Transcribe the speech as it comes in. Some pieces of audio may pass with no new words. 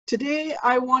Today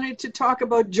I wanted to talk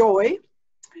about joy,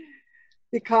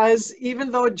 because even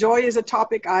though joy is a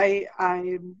topic I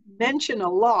mention a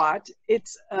lot,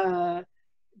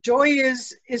 joy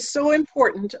is so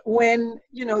important when,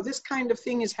 you know, this kind of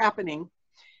thing is happening.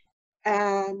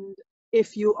 And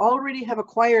if you already have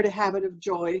acquired a habit of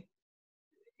joy,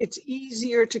 it's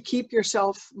easier to keep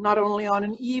yourself not only on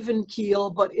an even keel,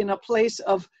 but in a place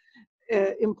of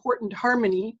important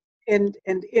harmony and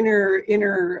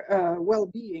inner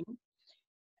well-being.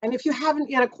 And if you haven't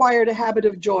yet acquired a habit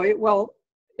of joy, well,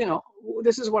 you know,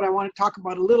 this is what I want to talk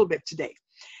about a little bit today.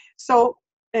 So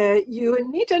you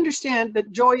need to understand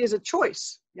that joy is a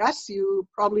choice. Yes, you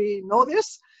probably know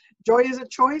this. Joy is a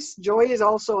choice. Joy is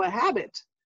also a habit.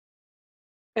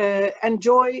 And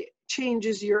joy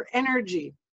changes your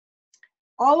energy.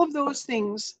 All of those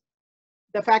things,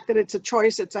 the fact that it's a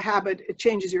choice, it's a habit, it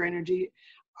changes your energy,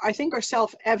 I think are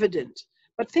self-evident.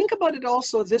 But think about it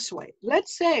also this way.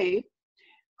 Let's say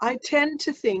I tend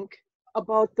to think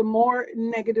about the more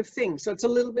negative things. So it's a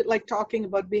little bit like talking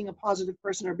about being a positive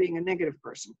person or being a negative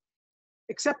person.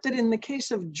 Except that in the case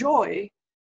of joy,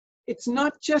 it's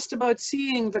not just about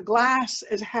seeing the glass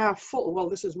as half full. Well,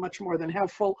 this is much more than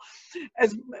half full.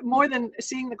 As more than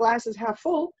seeing the glass as half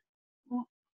full,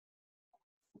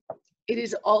 it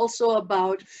is also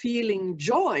about feeling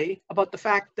joy about the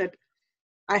fact that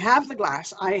I have the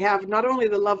glass. I have not only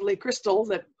the lovely crystal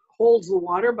that holds the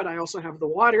water, but I also have the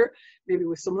water, maybe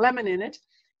with some lemon in it.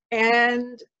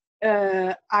 And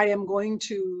I am going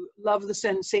to love the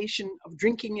sensation of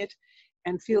drinking it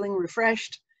and feeling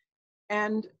refreshed.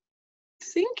 And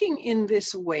thinking in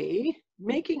this way,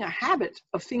 making a habit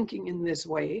of thinking in this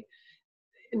way,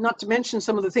 not to mention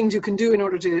some of the things you can do in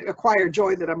order to acquire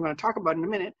joy that I'm going to talk about in a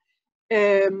minute,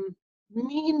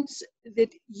 means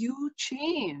that you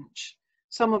change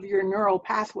some of your neural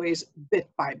pathways bit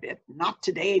by bit, not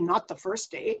today, not the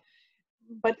first day,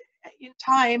 but in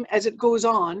time as it goes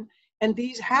on. And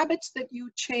these habits that you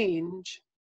change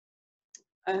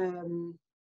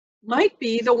might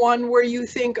be the one where you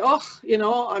think, oh, you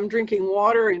know, I'm drinking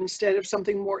water instead of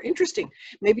something more interesting.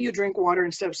 Maybe you drink water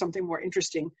instead of something more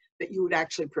interesting that you would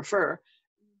actually prefer,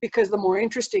 because the more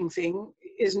interesting thing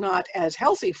is not as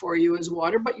healthy for you as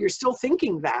water, but you're still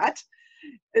thinking that,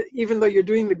 even though you're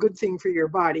doing the good thing for your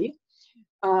body.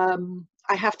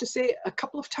 I have to say, a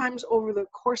couple of times over the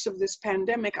course of this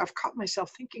pandemic, I've caught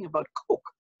myself thinking about Coke.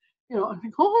 You know, I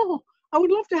think, oh, I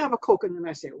would love to have a Coke. And then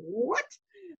I say, what?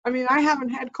 I mean, I haven't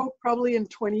had Coke probably in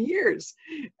 20 years,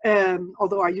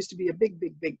 although I used to be a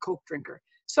big Coke drinker.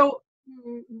 So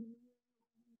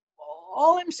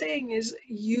all I'm saying is,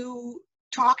 you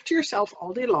talk to yourself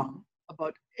all day long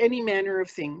about any manner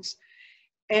of things.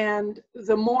 And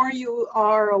the more you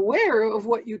are aware of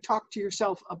what you talk to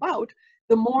yourself about,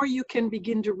 the more you can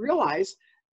begin to realize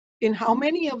in how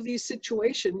many of these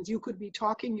situations you could be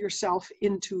talking yourself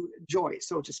into joy,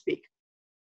 so to speak.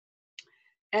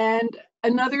 And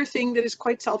another thing that is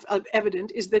quite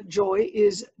self-evident is that joy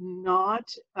is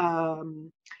not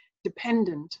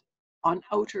dependent on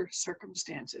outer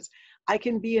circumstances. I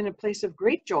can be in a place of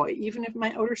great joy, even if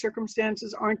my outer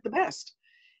circumstances aren't the best.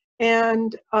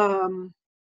 And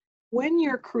when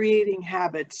you're creating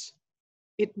habits,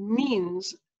 it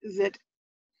means that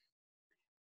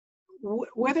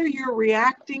whether you're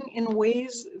reacting in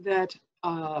ways that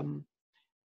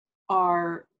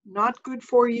are not good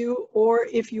for you, or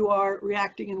if you are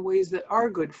reacting in ways that are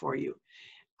good for you,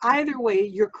 either way,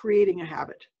 you're creating a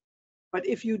habit. But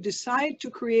if you decide to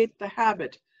create the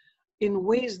habit in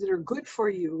ways that are good for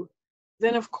you,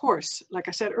 then of course, like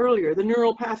I said earlier, the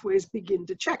neural pathways begin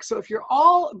to check. So if you're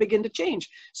begin to change.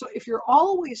 So if you're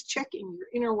always checking your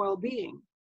inner well-being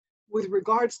with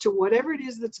regards to whatever it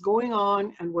is that's going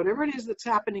on and whatever it is that's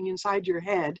happening inside your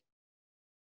head,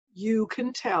 you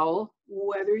can tell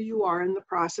whether you are in the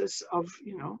process of,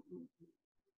 you know,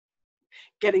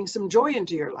 getting some joy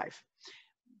into your life.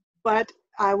 But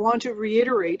I want to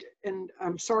reiterate, and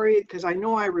I'm sorry because I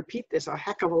know I repeat this a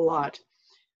heck of a lot.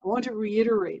 I want to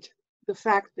reiterate the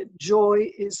fact that joy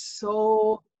is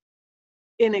so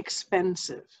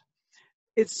inexpensive.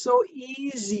 It's so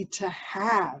easy to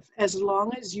have as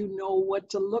long as you know what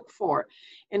to look for.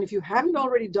 And if you haven't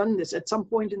already done this at some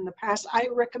point in the past, I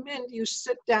recommend you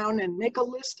sit down and make a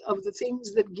list of the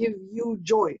things that give you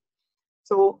joy.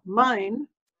 So mine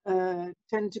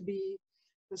tend to be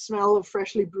the smell of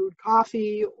freshly brewed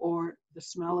coffee, or the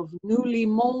smell of newly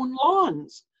mown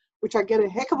lawns, which I get a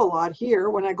heck of a lot here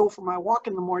when I go for my walk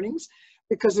in the mornings,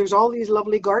 because there's all these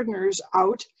lovely gardeners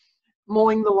out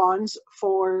mowing the lawns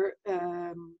for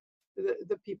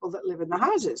the people that live in the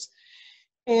houses.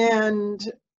 And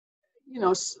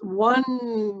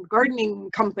one gardening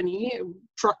company,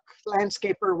 truck,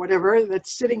 landscaper, whatever,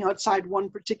 that's sitting outside one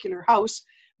particular house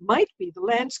might be the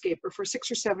landscaper for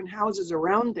 6 or 7 houses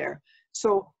around there.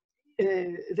 So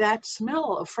that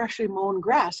smell of freshly mown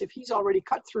grass, if he's already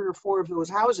cut 3 or 4 of those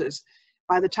houses,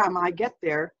 by the time I get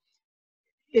there,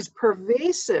 is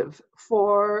pervasive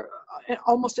for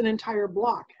almost an entire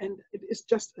block. And it is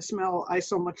just a smell I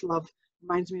so much love.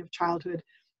 Reminds me of childhood.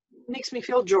 Makes me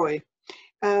feel joy.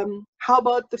 How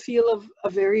about the feel of a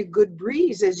very good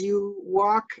breeze as you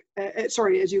walk, as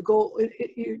you go,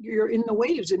 you're in the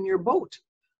waves in your boat,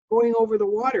 going over the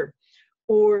water?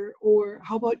 Or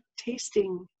how about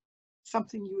tasting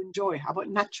something you enjoy? How about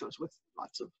nachos with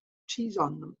lots of cheese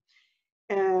on them?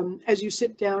 As you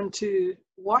sit down to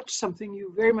watch something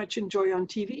you very much enjoy on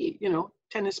TV,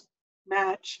 tennis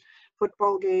match,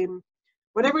 football game,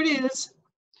 whatever it is,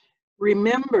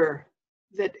 remember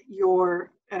that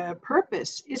your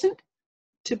purpose isn't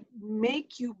to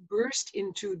make you burst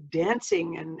into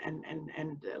dancing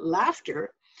and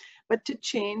laughter, but to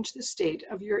change the state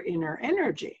of your inner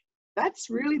energy. That's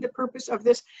really the purpose of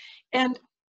this. And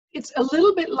it's a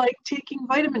little bit like taking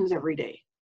vitamins every day.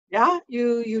 Yeah,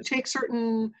 you take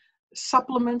certain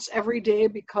supplements every day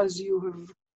because you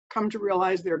have come to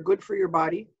realize they're good for your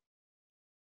body.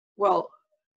 Well,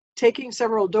 taking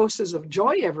several doses of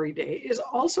joy every day is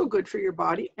also good for your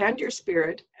body and your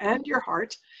spirit and your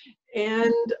heart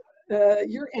and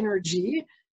your energy.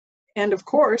 And of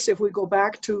course, if we go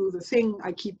back to the thing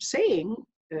I keep saying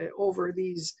over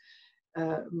these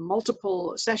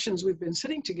multiple sessions we've been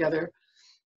sitting together,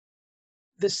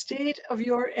 the state of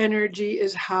your energy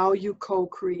is how you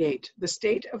co-create. The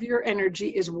state of your energy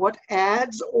is what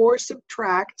adds or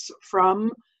subtracts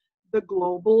from the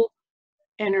global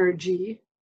energy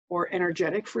or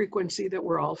energetic frequency that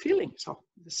we're all feeling. So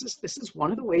this is one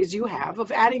of the ways you have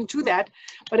of adding to that,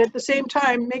 but at the same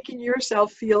time making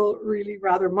yourself feel really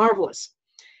rather marvelous.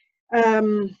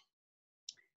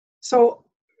 So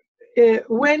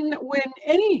when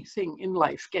anything in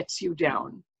life gets you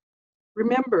down,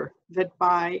 remember that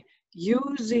by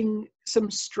using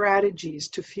some strategies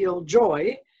to feel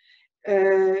joy,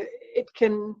 it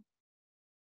can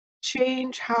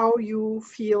change how you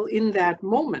feel in that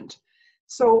moment.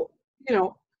 So,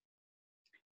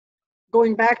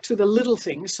 going back to the little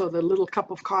things, so the little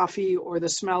cup of coffee or the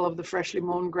smell of the freshly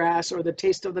mown grass or the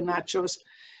taste of the nachos,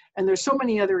 and there's so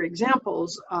many other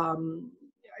examples.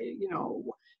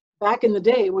 Back in the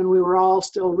day when we were all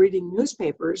still reading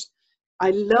newspapers,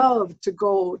 I loved to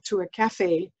go to a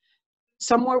cafe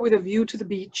somewhere with a view to the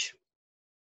beach,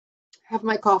 have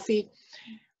my coffee,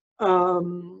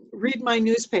 read my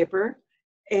newspaper,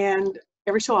 and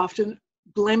every so often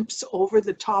glimpse over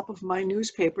the top of my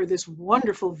newspaper this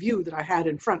wonderful view that I had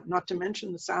in front, not to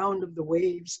mention the sound of the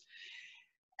waves.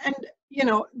 And,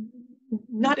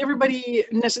 not everybody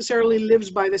necessarily lives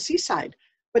by the seaside,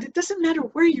 but it doesn't matter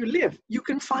where you live. You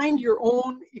can find your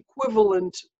own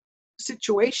equivalent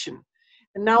situation.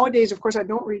 And nowadays, of course, I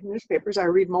don't read newspapers, I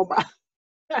read mobile.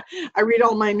 I read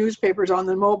all my newspapers on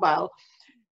the mobile.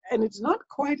 And it's not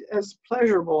quite as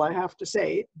pleasurable, I have to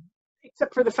say,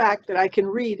 except for the fact that I can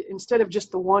read, instead of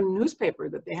just the one newspaper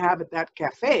that they have at that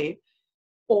cafe,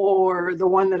 or the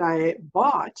one that I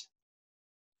bought,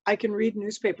 I can read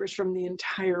newspapers from the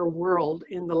entire world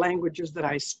in the languages that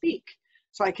I speak.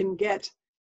 So I can get,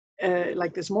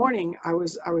 like this morning, I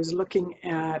was looking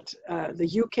at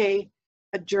the UK,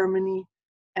 at Germany,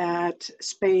 at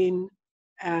Spain,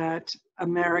 at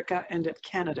America, and at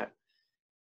Canada.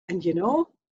 And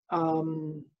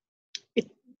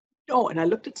and I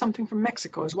looked at something from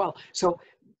Mexico as well. So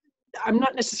I'm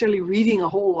not necessarily reading a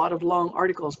whole lot of long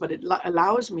articles, but it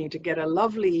allows me to get a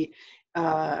lovely,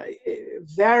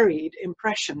 varied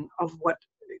impression of what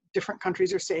different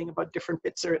countries are saying about different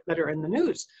bits that are in the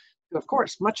news. Of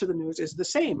course, much of the news is the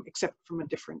same, except from a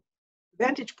different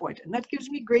vantage point. And that gives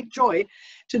me great joy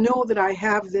to know that I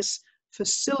have this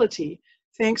facility,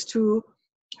 thanks to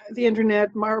the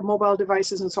internet, my mobile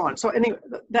devices, and so on. So anyway,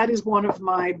 that is one of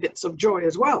my bits of joy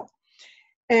as well.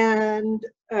 And,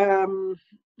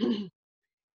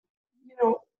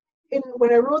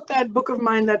 when I wrote that book of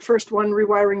mine, that first one,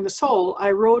 Rewiring the Soul,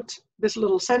 I wrote this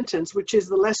little sentence, which is,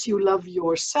 the less you love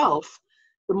yourself,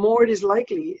 the more it is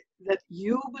likely that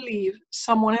you believe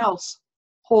someone else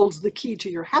holds the key to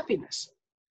your happiness.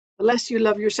 The less you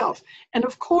love yourself. And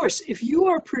of course, if you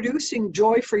are producing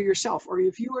joy for yourself, or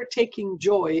if you are taking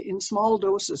joy in small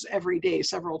doses every day,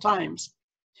 several times,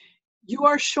 you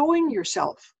are showing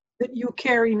yourself that you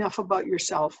care enough about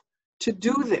yourself to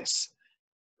do this.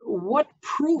 What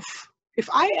proof? If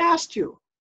I asked you,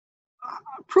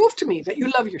 prove to me that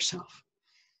you love yourself,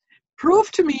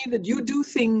 Prove to me that you do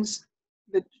things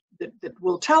that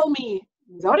will tell me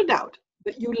without a doubt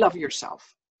that you love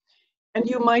yourself. And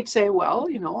you might say, well,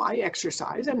 you know, I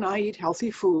exercise and I eat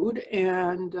healthy food,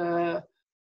 and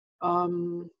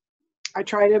I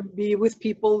try to be with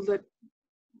people that,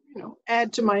 you know,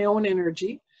 add to my own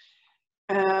energy.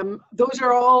 Those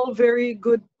are all very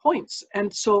good points.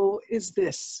 And so is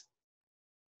this.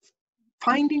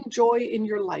 Finding joy in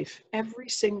your life every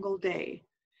single day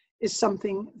is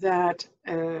something that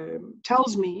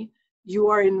tells me you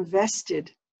are invested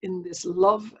in this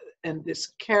love and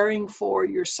this caring for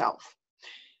yourself.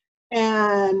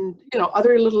 And, you know,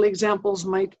 other little examples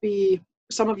might be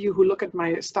some of you who look at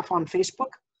my stuff on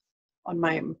Facebook, on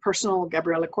my personal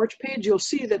Gabriella Korch page, you'll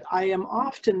see that I am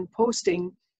often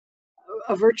posting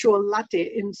a virtual latte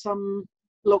in some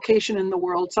location in the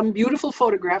world, some beautiful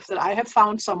photograph that I have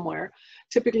found somewhere,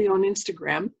 typically on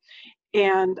Instagram,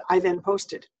 and I then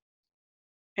post it.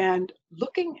 And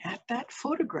looking at that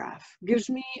photograph gives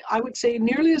me, I would say,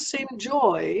 nearly the same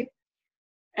joy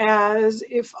as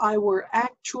if I were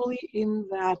actually in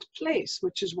that place,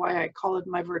 which is why I call it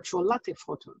my virtual latte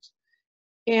photos.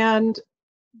 And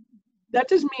that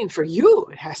doesn't mean for you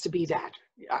it has to be that.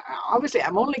 Obviously,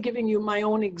 I'm only giving you my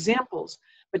own examples,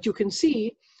 but you can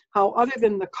see how, other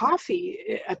than the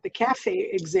coffee at the cafe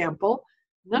example,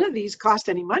 none of these cost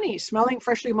any money. Smelling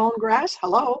freshly mown grass,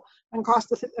 hello, doesn't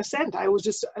cost a cent. I was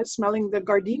just smelling the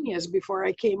gardenias before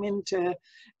I came in to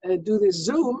do this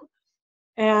Zoom.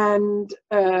 And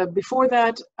before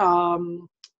that,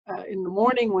 in the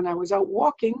morning when I was out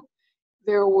walking,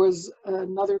 there was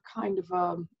another kind of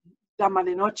dama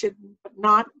de noche, but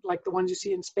not like the ones you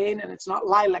see in Spain, and it's not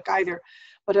lilac either,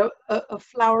 but a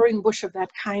flowering bush of that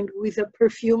kind with a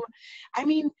perfume. I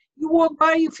mean, you walk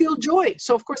by, you feel joy.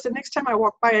 So of course, the next time I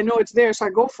walk by, I know it's there, so I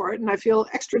go for it, and I feel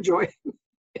extra joy.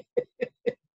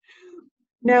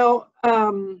 Now,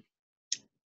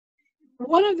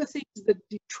 one of the things that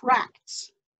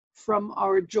detracts from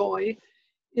our joy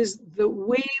is the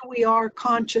way we are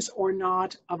conscious or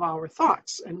not of our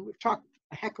thoughts. And we've talked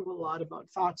a heck of a lot about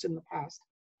thoughts in the past,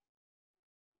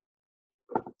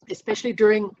 especially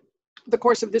during the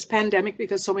course of this pandemic,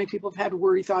 because so many people have had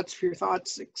worry thoughts, fear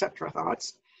thoughts, etc.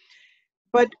 thoughts.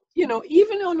 But, you know,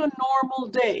 even on a normal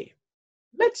day,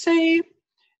 let's say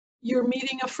you're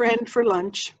meeting a friend for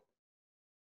lunch,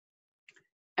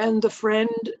 and the friend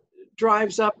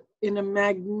drives up in a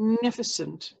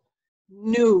magnificent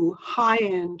new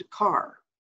high-end car,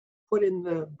 put in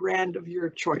the brand of your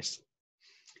choice.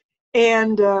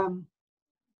 And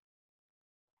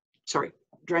sorry,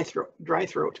 dry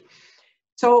throat.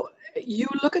 So you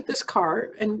look at this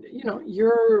car, and you know,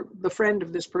 you're the friend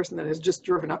of this person that has just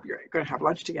driven up. You're going to have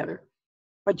lunch together,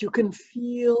 but you can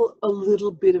feel a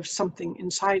little bit of something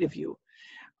inside of you.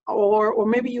 Or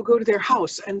maybe you go to their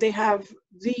house and they have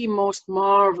the most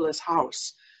marvelous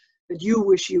house that you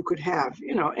wish you could have,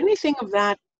 you know, anything of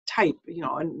that type, you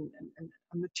know,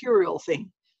 a material thing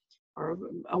or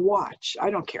a watch, I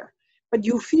don't care. But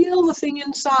you feel the thing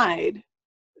inside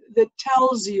that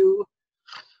tells you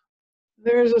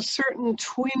there's a certain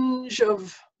twinge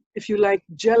of, if you like,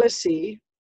 jealousy,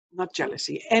 not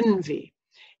jealousy, envy,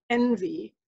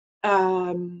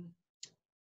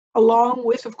 along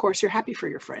with, of course, you're happy for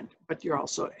your friend, but you're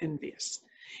also envious.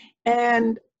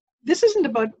 And this isn't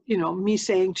about, you know, me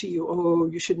saying to you, oh,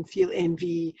 you shouldn't feel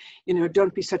envy, you know,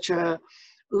 don't be such a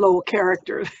low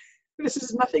character. This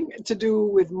is nothing to do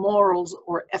with morals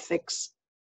or ethics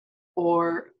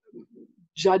or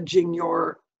judging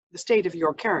the state of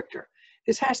your character.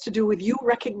 This has to do with you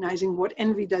recognizing what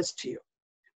envy does to you,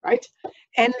 right?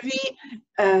 Envy,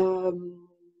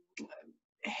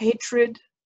 hatred,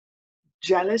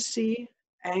 jealousy,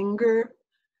 anger,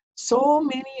 so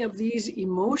many of these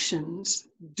emotions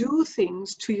do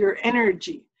things to your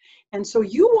energy. And so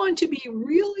you want to be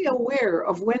really aware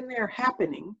of when they're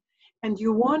happening, and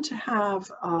you want to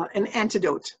have an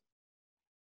antidote.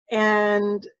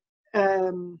 And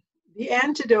the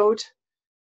antidote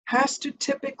has to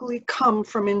typically come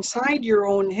from inside your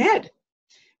own head,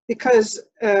 because,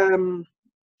 you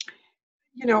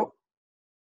know,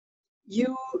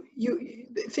 you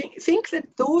think that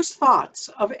those thoughts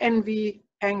of envy,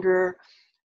 anger,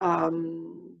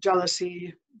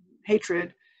 jealousy,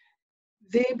 hatred,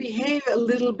 they behave a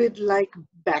little bit like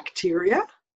bacteria,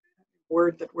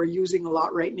 word that we're using a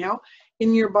lot right now,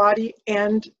 in your body,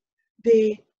 and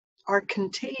they are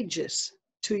contagious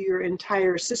to your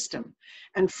entire system.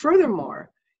 And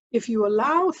furthermore, if you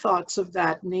allow thoughts of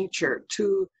that nature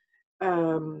to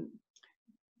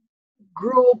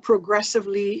grow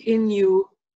progressively in you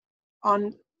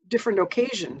on different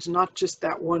occasions, not just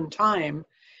that one time,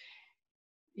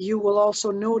 you will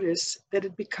also notice that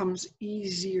it becomes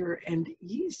easier and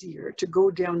easier to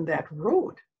go down that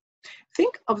road.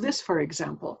 Think of this, for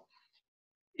example.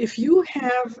 If you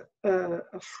have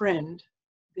a friend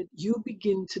that you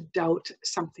begin to doubt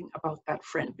something about that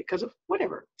friend because of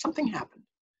whatever, something happened.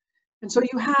 And so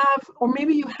you have, or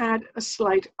maybe you had a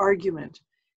slight argument.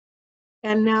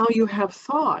 And now you have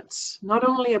thoughts, not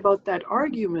only about that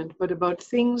argument, but about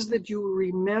things that you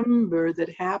remember that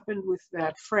happened with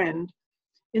that friend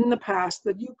in the past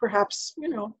that you perhaps,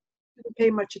 didn't pay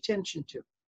much attention to.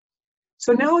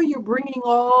 So now you're bringing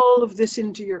all of this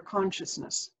into your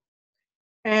consciousness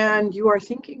and you are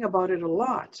thinking about it a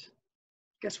lot.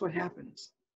 Guess what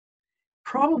happens?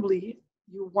 Probably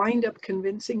you wind up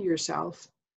convincing yourself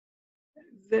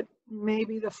that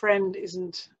maybe the friend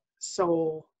isn't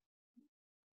so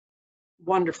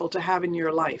wonderful to have in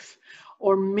your life,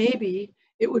 or maybe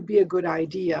it would be a good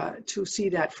idea to see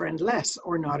that friend less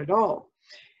or not at all.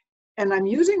 And I'm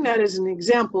using that as an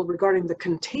example regarding the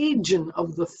contagion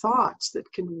of the thoughts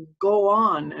that can go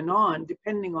on and on,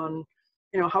 depending on,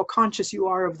 how conscious you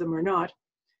are of them or not,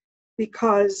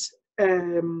 because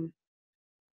it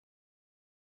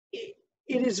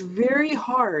is very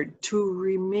hard to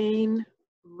remain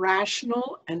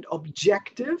rational and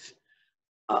objective,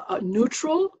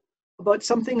 neutral about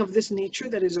something of this nature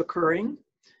that is occurring.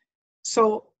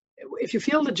 So if you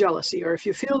feel the jealousy, or if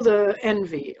you feel the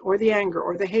envy or the anger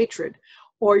or the hatred,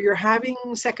 or you're having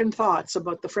second thoughts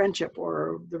about the friendship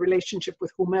or the relationship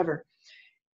with whomever,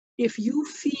 if you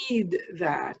feed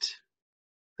that,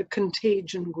 the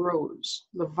contagion grows,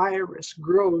 the virus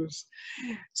grows.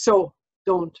 So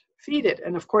don't feed it.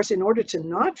 And of course, in order to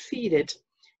not feed it,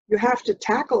 you have to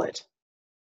tackle it.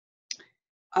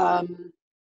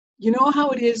 You know how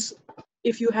it is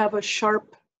if you have a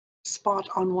sharp spot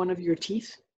on one of your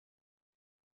teeth?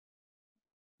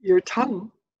 Your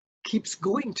tongue keeps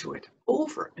going to it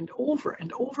over and over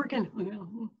and over again.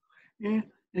 And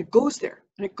it goes there,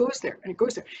 and it goes there, and it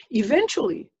goes there.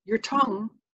 Eventually, your tongue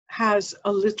has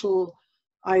a little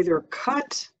either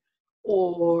cut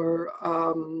or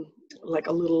like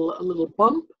a little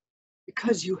bump,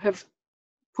 because you have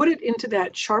put it into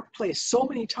that sharp place so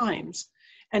many times,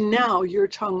 and now your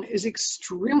tongue is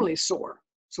extremely sore.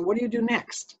 So what do you do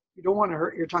next? You don't want to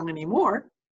hurt your tongue anymore.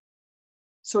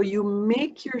 So you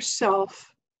make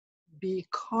yourself be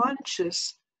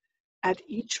conscious at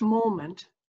each moment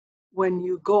when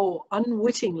you go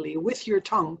unwittingly with your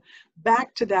tongue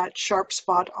back to that sharp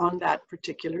spot on that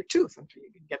particular tooth until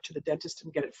you can get to the dentist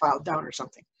and get it filed down or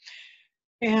something.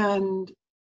 And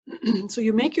so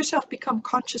you make yourself become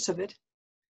conscious of it.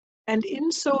 And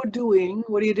in so doing,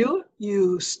 what do?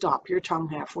 You stop your tongue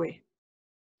halfway.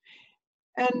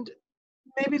 And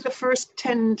maybe the first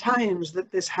 10 times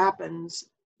that this happens,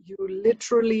 you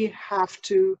literally have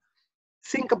to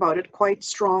think about it quite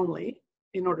strongly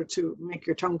in order to make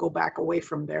your tongue go back away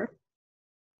from there.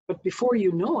 But before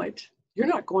you know it, you're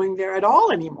not going there at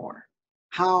all anymore.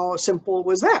 How simple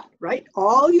was that, right?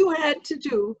 All you had to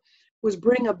do was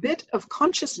bring a bit of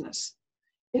consciousness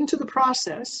into the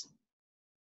process,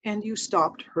 and you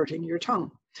stopped hurting your tongue.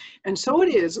 And so it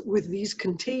is with these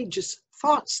contagious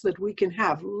thoughts that we can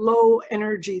have, low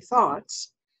energy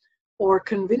thoughts, or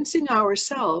convincing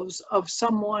ourselves of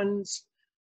someone's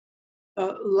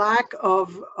lack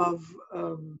of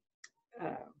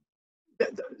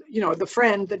the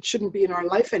friend that shouldn't be in our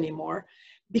life anymore,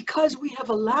 because we have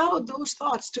allowed those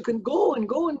thoughts to go and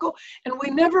go and go, and we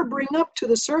never bring up to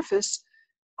the surface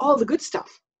all the good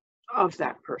stuff of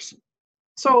that person.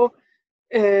 So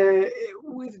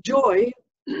with joy,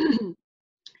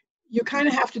 you kind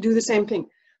of have to do the same thing.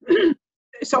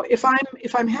 So if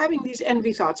I'm having these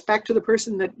envy thoughts, back to the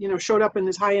person that showed up in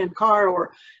this high-end car,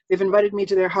 or they've invited me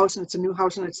to their house and it's a new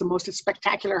house and it's the most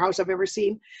spectacular house I've ever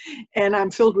seen, and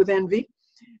I'm filled with envy,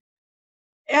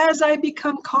 as I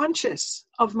become conscious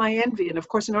of my envy, and of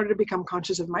course in order to become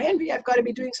conscious of my envy, I've got to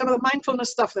be doing some of the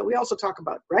mindfulness stuff that we also talk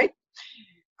about, right?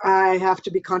 I have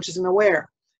to be conscious and aware.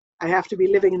 I have to be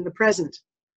living in the present,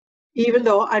 even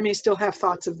though I may still have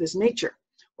thoughts of this nature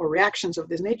or reactions of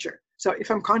this nature. So if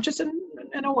I'm conscious and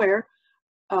aware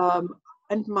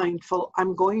and mindful,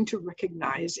 I'm going to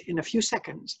recognize in a few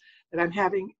seconds that I'm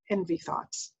having envy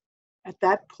thoughts. At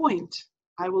that point,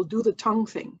 I will do the tongue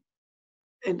thing,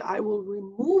 and I will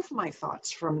remove my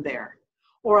thoughts from there.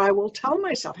 Or I will tell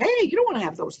myself, hey, you don't want to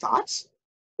have those thoughts.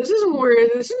 This isn't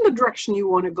the direction you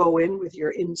want to go in with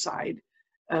your inside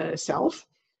self.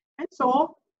 And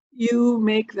so you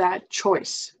make that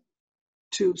choice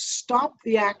to stop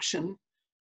the action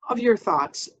of your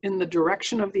thoughts in the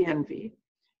direction of the envy,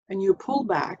 and you pull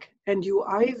back, and you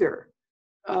either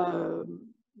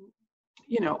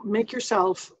make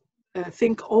yourself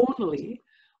think only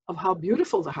of how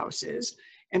beautiful the house is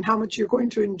and how much you're going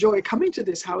to enjoy coming to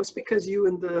this house because you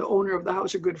and the owner of the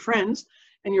house are good friends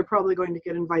and you're probably going to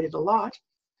get invited a lot,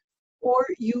 or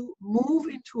you move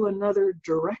into another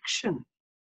direction.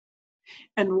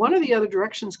 And one of the other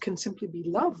directions can simply be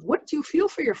love. What do you feel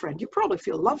for your friend? You probably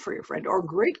feel love for your friend or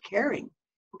great caring.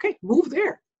 Okay, move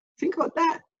there. Think about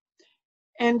that.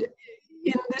 And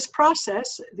in this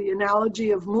process, the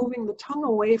analogy of moving the tongue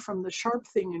away from the sharp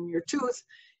thing in your tooth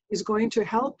is going to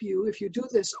help you if you do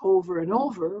this over and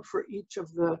over for each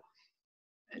of the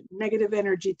negative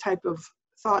energy type of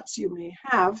thoughts you may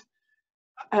have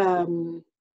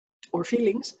or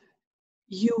feelings.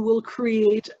 You will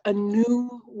create a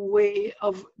new way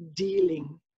of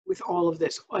dealing with all of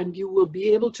this, and you will be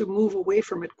able to move away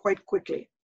from it quite quickly.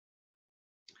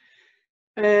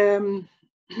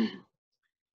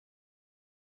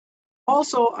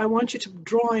 Also, I want you to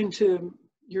draw into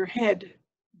your head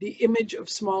the image of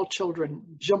small children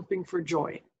jumping for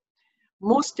joy.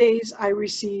 Most days I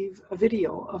receive a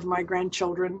video of my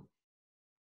grandchildren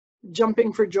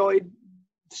jumping for joy,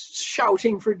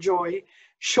 shouting for joy,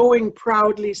 showing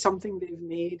proudly something they've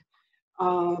made,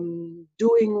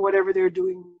 doing whatever they're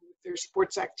doing with their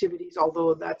sports activities,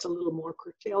 although that's a little more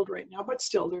curtailed right now, but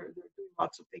still they're doing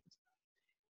lots of things.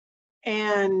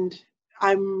 And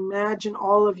I imagine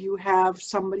all of you have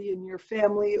somebody in your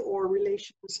family or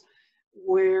relations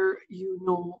where you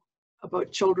know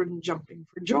about children jumping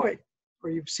for joy,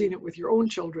 or you've seen it with your own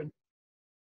children.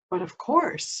 But of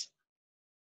course,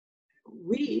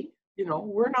 we're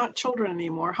not children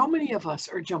anymore. How many of us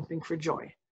are jumping for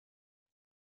joy?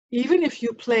 Even if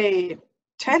you play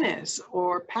tennis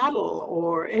or paddle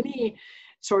or any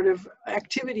sort of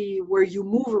activity where you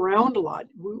move around a lot,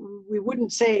 we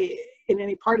wouldn't say in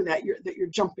any part of that you're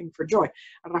jumping for joy.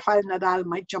 Rafael Nadal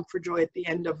might jump for joy at the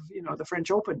end of the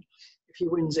French Open if he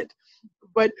wins it,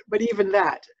 but even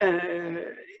that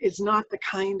is not the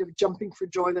kind of jumping for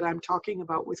joy that I'm talking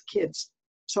about with kids.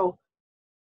 So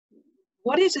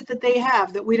what is it that they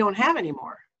have that we don't have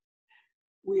anymore?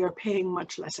 We are paying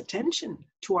much less attention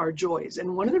to our joys,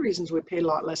 and one of the reasons we pay a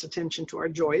lot less attention to our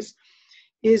joys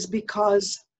is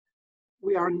because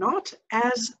we are not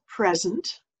as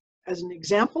present. As an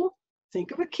example,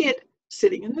 think of a kid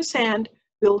sitting in the sand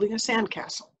building a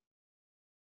sandcastle.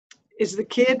 Is the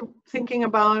kid thinking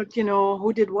about,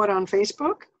 who did what on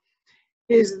Facebook?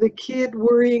 Is the kid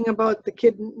worrying about the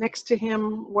kid next to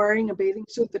him wearing a bathing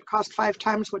suit that cost 5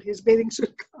 times what his bathing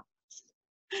suit cost?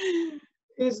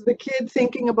 Is the kid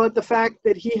thinking about the fact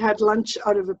that he had lunch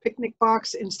out of a picnic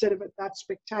box instead of at that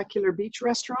spectacular beach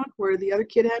restaurant where the other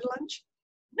kid had lunch?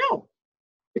 No,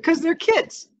 because they're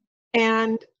kids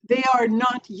and they are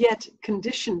not yet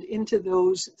conditioned into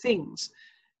those things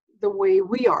the way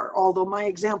we are, although my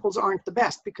examples aren't the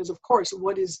best, because of course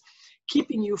what is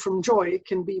keeping you from joy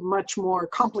can be much more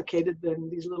complicated than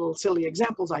these little silly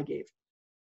examples I gave.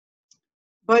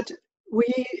 But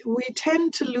we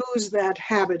tend to lose that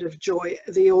habit of joy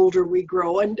the older we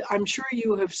grow, and I'm sure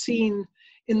you have seen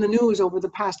in the news over the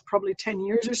past probably 10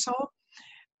 years or so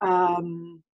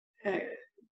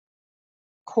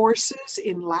courses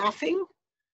in laugh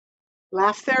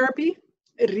therapy,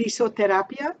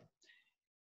 risoterapia.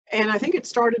 And I think it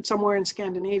started somewhere in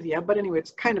Scandinavia, but anyway,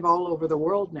 it's kind of all over the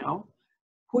world now,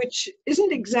 which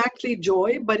isn't exactly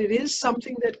joy, but it is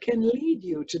something that can lead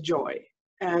you to joy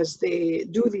as they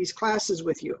do these classes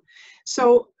with you.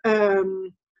 So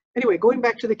anyway, going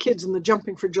back to the kids and the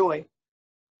jumping for joy,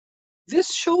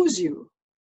 this shows you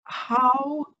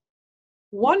how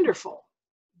wonderful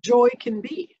joy can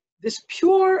be. This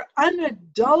pure,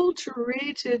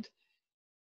 unadulterated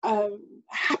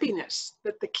happiness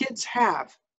that the kids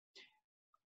have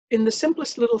in the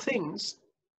simplest little things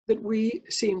that we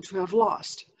seem to have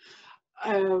lost.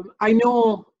 I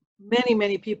know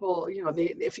many people,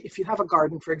 if you have a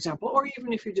garden, for example, or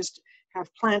even if you just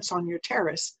have plants on your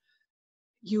terrace,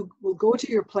 you will go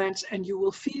to your plants and you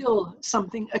will feel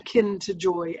something akin to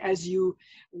joy as you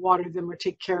water them or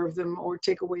take care of them or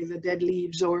take away the dead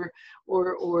leaves or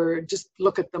just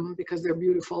look at them because they're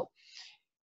beautiful.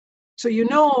 So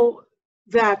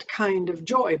that kind of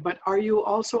joy, but are you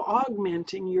also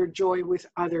augmenting your joy with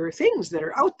other things that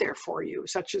are out there for you,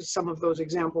 such as some of those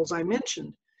examples I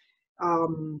mentioned?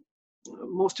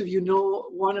 Most of you know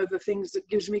one of the things that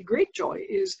gives me great joy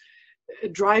is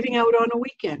driving out on a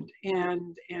weekend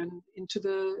and into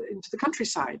the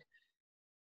countryside.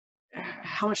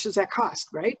 How much does that cost,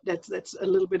 right? That's a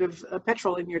little bit of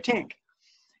petrol in your tank.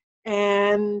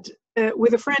 And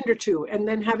with a friend or two, and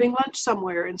then having lunch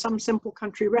somewhere in some simple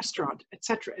country restaurant,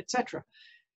 etc., etc.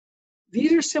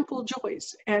 these are simple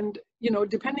joys. And, you know,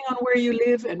 depending on where you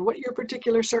live and what your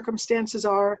particular circumstances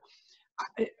are,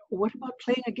 what about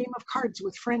playing a game of cards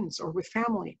with friends or with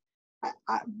family?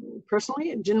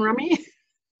 Personally, gin rummy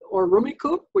or rummy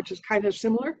coop, which is kind of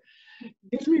similar,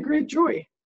 gives me great joy,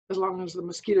 as long as the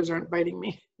mosquitoes aren't biting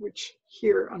me, which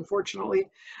here, unfortunately,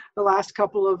 the last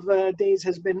couple of days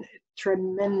has been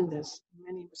tremendous,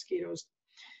 many mosquitoes.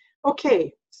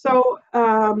 Okay, so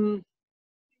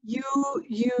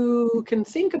you can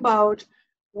think about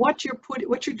what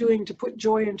you're doing to put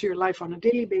joy into your life on a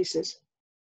daily basis.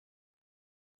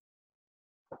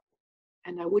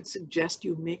 And I would suggest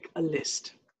you make a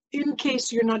list in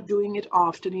case you're not doing it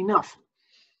often enough.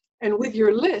 And with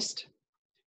your list,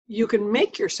 you can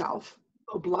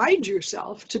oblige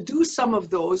yourself to do some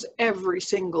of those every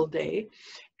single day.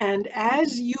 And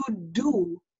as you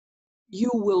do, you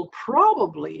will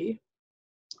probably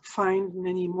find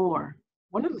many more.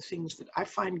 One of the things that I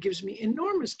find gives me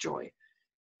enormous joy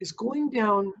is going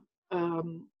down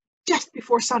just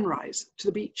before sunrise to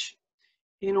the beach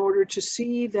in order to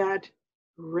see that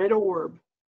red orb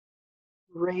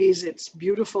raise its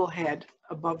beautiful head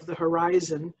above the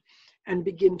horizon and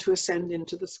begin to ascend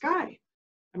into the sky.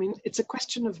 I mean, it's a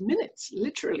question of minutes,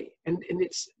 literally. And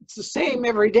it's the same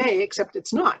every day, except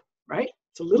it's not, right?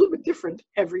 It's a little bit different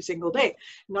every single day.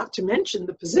 Not to mention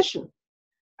the position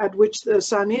at which the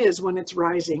sun is when it's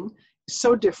rising is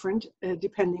so different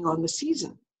depending on the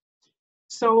season.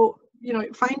 So, you know,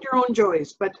 find your own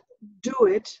joys, but do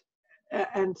it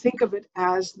and think of it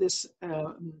as this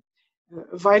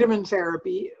vitamin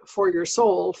therapy for your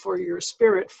soul, for your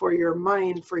spirit, for your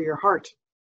mind, for your heart.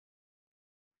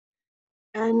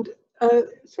 And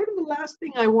sort of the last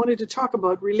thing I wanted to talk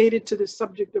about related to the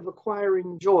subject of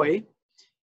acquiring joy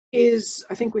is,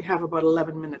 I think we have about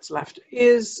 11 minutes left,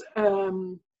 is,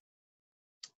 you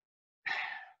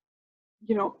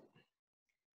know,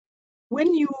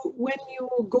 when you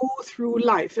go through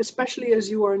life, especially as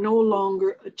you are no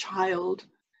longer a child,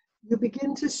 you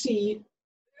begin to see,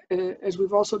 as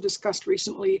we've also discussed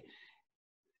recently,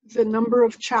 the number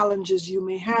of challenges you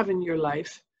may have in your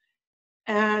life,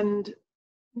 and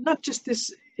not just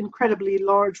this incredibly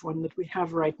large one that we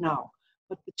have right now,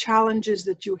 but the challenges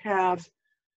that you have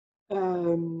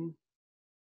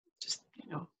just, you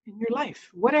know, in your life,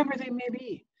 whatever they may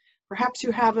be. Perhaps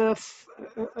you have a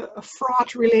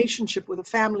fraught relationship with a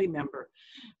family member,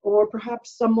 or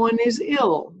perhaps someone is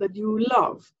ill that you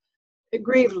love,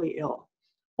 gravely ill,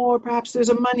 or perhaps there's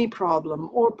a money problem,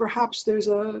 or perhaps there's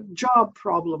a job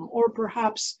problem, or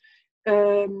perhaps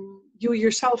you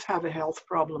yourself have a health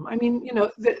problem. I mean, you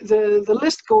know, the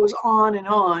list goes on and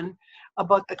on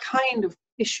about the kind of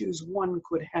issues one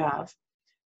could have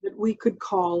that we could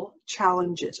call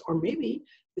challenges, or maybe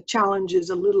the challenge is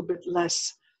a little bit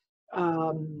less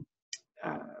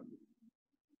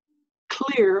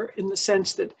clear, in the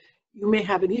sense that you may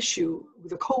have an issue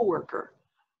with a coworker,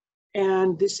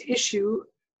 and this issue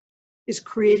is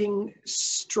creating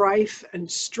strife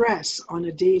and stress on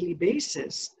a daily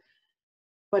basis.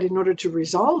 But in order to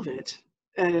resolve it,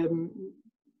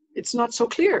 it's not so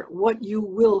clear what you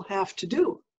will have to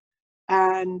do.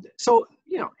 And so,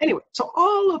 you know, anyway, so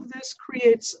all of this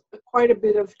creates quite a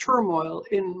bit of turmoil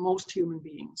in most human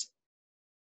beings.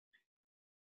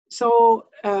 So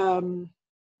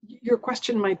your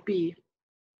question might be,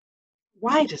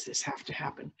 why does this have to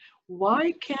happen?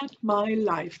 Why can't my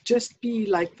life just be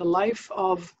like the life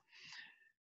of,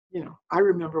 you know, I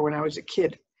remember when I was a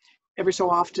kid, every so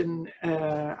often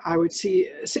I would see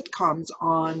sitcoms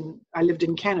on, I lived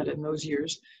in Canada in those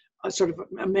years, sort of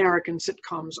American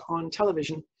sitcoms on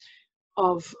television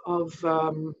of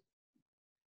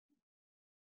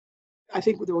I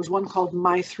think there was one called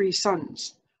My Three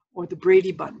Sons, or The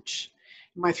Brady Bunch.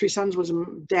 My Three Sons was a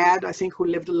dad, I think, who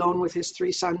lived alone with his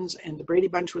three sons, and the Brady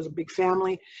Bunch was a big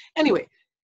family. Anyway,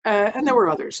 and there were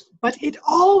others, but it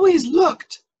always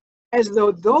looked as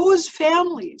though those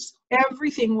families,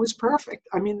 everything was perfect.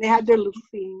 I mean, they had their little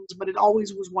things, but it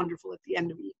always was wonderful at the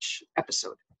end of each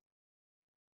episode.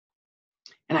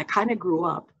 And I kind of grew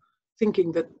up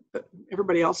thinking that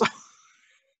everybody else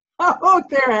out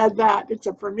there had that,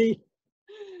 except for me.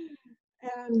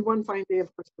 And one fine day,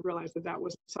 of course, I realized that that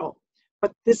wasn't so.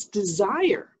 But this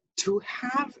desire to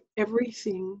have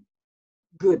everything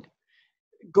good,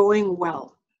 going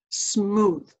well,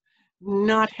 smooth,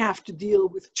 not have to deal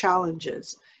with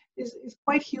challenges is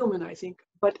quite human, I think.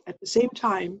 But at the same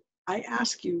time, I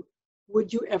ask you,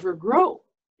 would you ever grow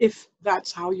if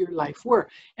that's how your life were?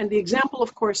 And the example,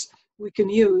 of course, we can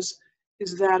use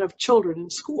is that of children in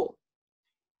school.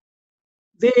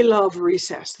 They love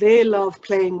recess. They love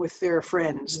playing with their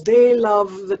friends. They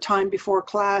love the time before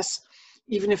class,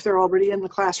 even if they're already in the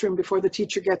classroom before the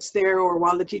teacher gets there, or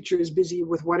while the teacher is busy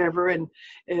with whatever and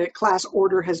class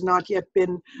order has not yet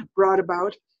been brought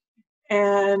about.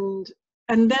 And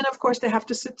then, of course, they have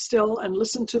to sit still and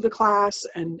listen to the class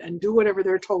and do whatever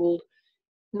they're told,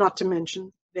 not to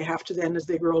mention they have to then, as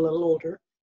they grow a little older,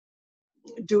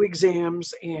 do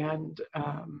exams and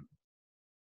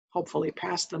hopefully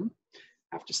pass them,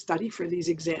 have to study for these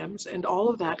exams, and all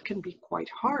of that can be quite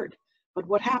hard. But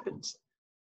what happens?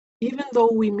 Even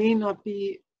though we may not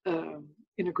be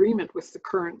in agreement with the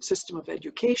current system of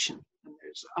education, and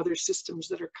there's other systems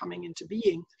that are coming into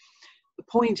being, the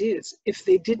point is, if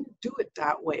they didn't do it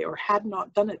that way or had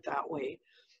not done it that way,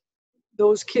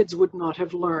 those kids would not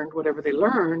have learned whatever they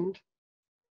learned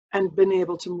and been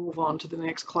able to move on to the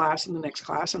next class and the next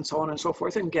class and so on and so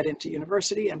forth and get into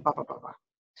university and blah, blah, blah, blah.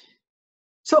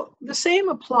 So the same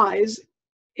applies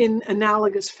in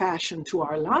analogous fashion to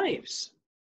our lives.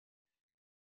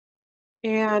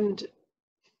 And,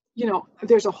 you know,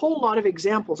 there's a whole lot of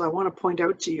examples I want to point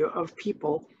out to you of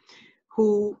people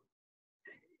who,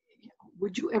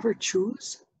 would you ever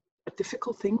choose a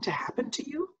difficult thing to happen to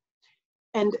you?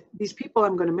 And these people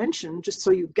I'm going to mention, just so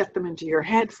you get them into your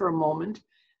head for a moment,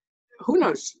 who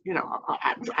knows, you know,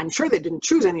 I'm sure they didn't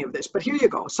choose any of this, but here you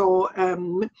go. So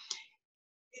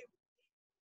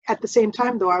at the same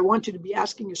time, though, I want you to be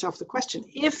asking yourself the question,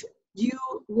 if you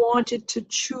wanted to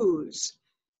choose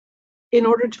in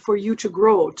order for you to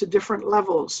grow to different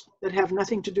levels that have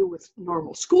nothing to do with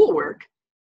normal schoolwork,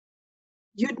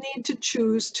 you'd need to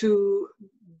choose to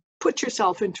put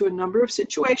yourself into a number of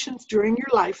situations during your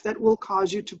life that will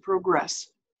cause you to progress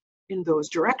in those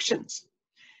directions.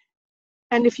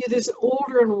 And if there's an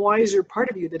older and wiser part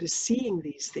of you that is seeing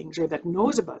these things or that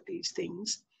knows about these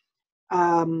things,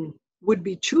 would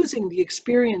be choosing the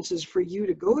experiences for you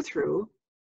to go through,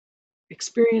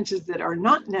 experiences that are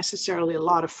not necessarily a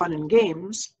lot of fun and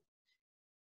games.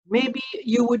 Maybe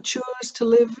you would choose to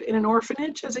live in an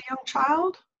orphanage as a young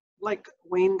child, like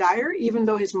Wayne Dyer, even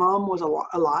though his mom was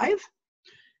alive.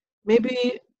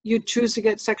 Maybe you'd choose to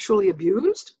get sexually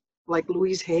abused, like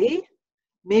Louise Hay.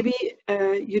 Maybe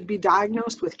you'd be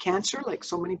diagnosed with cancer, like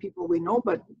so many people we know,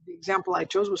 but the example I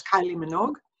chose was Kylie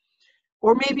Minogue.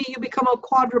 Or maybe you become a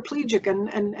quadriplegic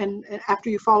and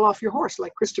after you fall off your horse,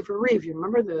 like Christopher Reeve. You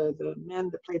remember the man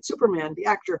that played Superman, the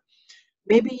actor.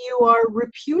 Maybe you are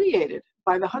repudiated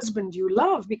by the husband you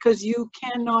love because you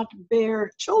cannot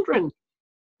bear children,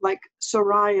 like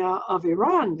Soraya of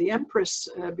Iran, the empress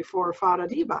before Farah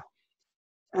Diba.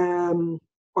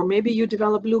 Or maybe you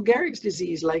develop Lou Gehrig's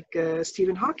disease, like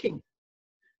Stephen Hawking.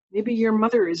 Maybe your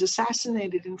mother is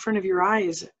assassinated in front of your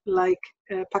eyes, like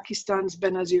Pakistan's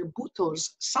Benazir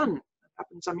Bhutto's son. That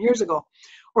happened some years ago.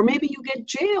 Or maybe you get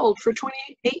jailed for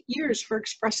 28 years for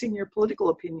expressing your political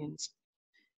opinions,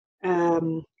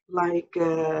 like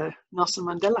Nelson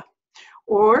Mandela.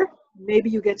 Or maybe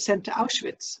you get sent to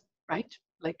Auschwitz, right?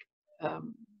 Like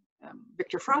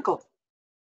Viktor Frankl.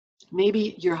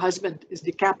 Maybe your husband is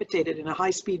decapitated in a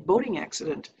high-speed boating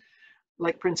accident,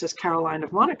 like Princess Caroline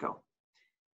of Monaco.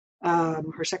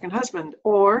 Her second husband.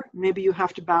 Or maybe you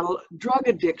have to battle drug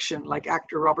addiction like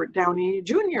actor Robert Downey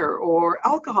Jr. or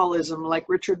alcoholism like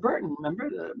Richard Burton, remember,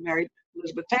 married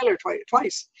Elizabeth Taylor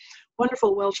twice,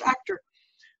 wonderful Welsh actor.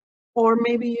 Or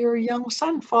maybe your young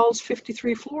son falls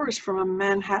 53 floors from a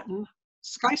Manhattan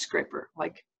skyscraper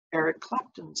like Eric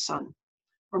Clapton's son.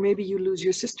 Or maybe you lose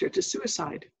your sister to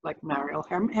suicide like Mariel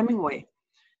Hemingway.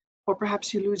 Or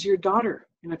perhaps you lose your daughter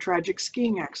in a tragic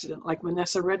skiing accident like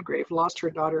Vanessa Redgrave lost her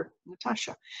daughter,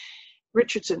 Natasha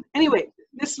Richardson. Anyway,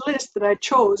 this list that I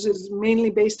chose is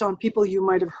mainly based on people you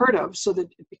might have heard of so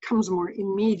that it becomes more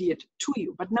immediate to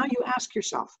you. But now you ask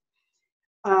yourself,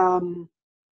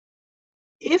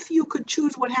 if you could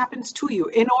choose what happens to you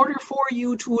in order for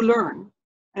you to learn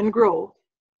and grow,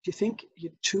 do you think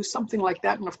you'd choose something like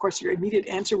that? And of course, your immediate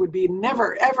answer would be,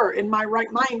 never, ever in my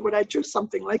right mind would I choose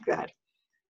something like that.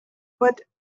 But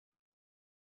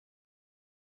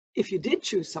if you did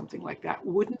choose something like that,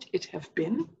 wouldn't it have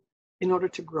been in order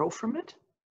to grow from it?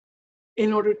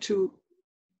 In order to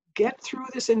get through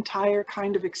this entire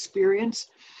kind of experience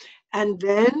and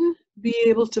then be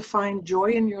able to find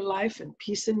joy in your life and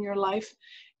peace in your life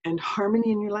and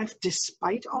harmony in your life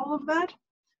despite all of that?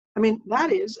 I mean,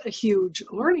 that is a huge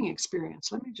learning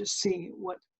experience. Let me just see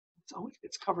what, it always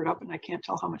gets covered up and I can't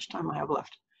tell how much time I have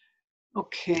left.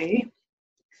 Okay.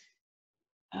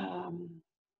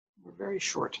 We're very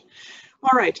short.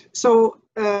 All right, so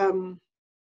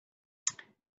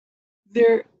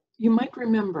you might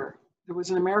remember there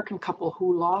was an American couple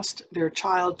who lost their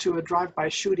child to a drive-by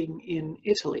shooting in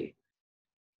Italy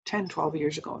 10, 12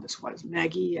 years ago. This was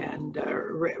Maggie and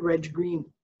Reg Green.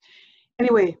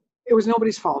 Anyway, it was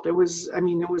nobody's fault. It was, I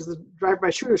mean, it was the drive-by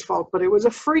shooter's fault, but it was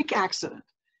a freak accident.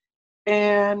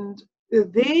 And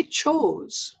they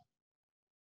chose,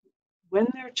 when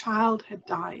their child had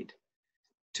died,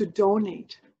 to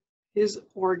donate his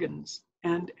organs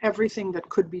and everything that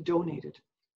could be donated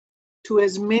to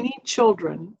as many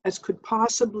children as could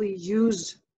possibly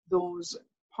use those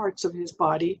parts of his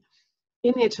body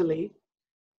in Italy,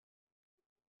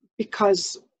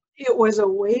 because it was a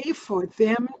way for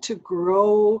them to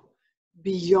grow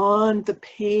beyond the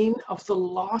pain of the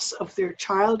loss of their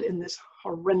child in this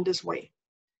horrendous way.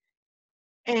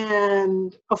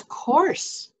 And of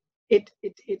course, it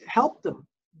helped them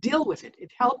deal with it.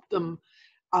 It helped them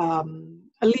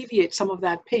alleviate some of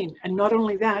that pain. And not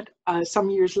only that, some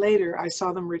years later, I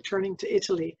saw them returning to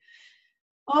Italy.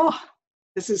 Oh,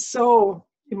 this is so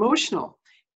emotional.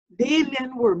 They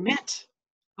then were met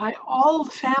by all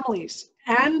the families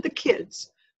and the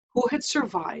kids who had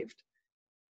survived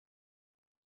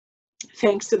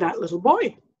thanks to that little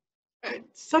boy.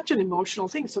 It's such an emotional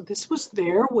thing. So this was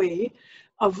their way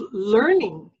of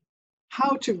learning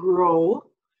how to grow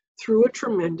through a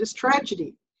tremendous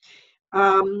tragedy.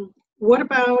 What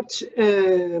about,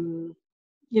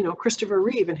 Christopher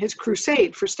Reeve and his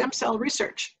crusade for stem cell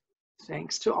research,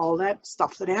 thanks to all that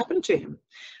stuff that happened to him.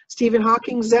 Stephen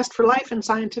Hawking's zest for life and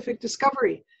scientific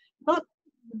discovery, not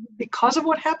because of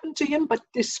what happened to him, but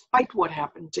despite what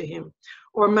happened to him.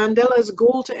 Or Mandela's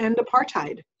goal to end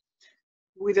apartheid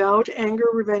without anger,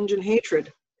 revenge, and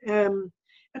hatred. And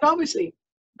obviously,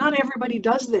 not everybody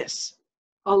does this.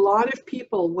 A lot of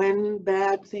people, when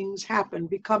bad things happen,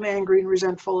 become angry and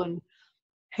resentful and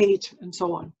hate and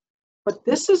so on. But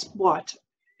this is what,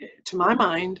 to my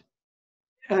mind,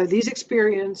 these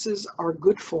experiences are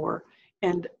good for.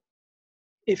 And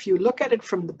if you look at it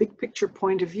from the big picture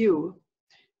point of view,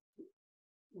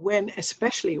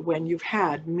 especially when you've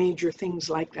had major things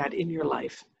like that in your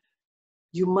life,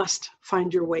 you must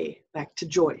find your way back to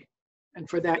joy. And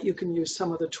for that, you can use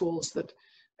some of the tools that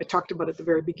I talked about at the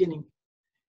very beginning.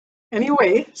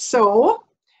 Anyway, so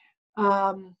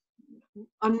unmute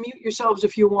yourselves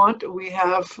if you want. We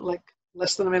have like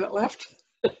less than a minute left.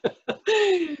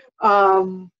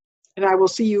 And I will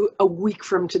see you a week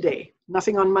from today.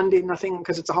 Nothing on Monday, nothing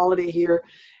because it's a holiday here,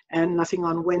 and nothing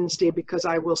on Wednesday because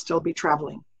I will still be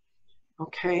traveling.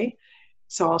 Okay,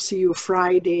 so I'll see you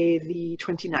Friday the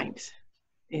 29th.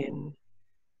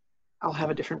 I'll have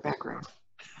a different background.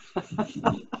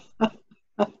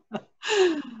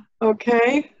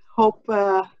 Okay, hope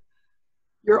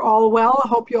you're all well. I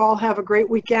hope you all have a great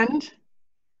weekend.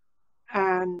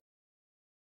 And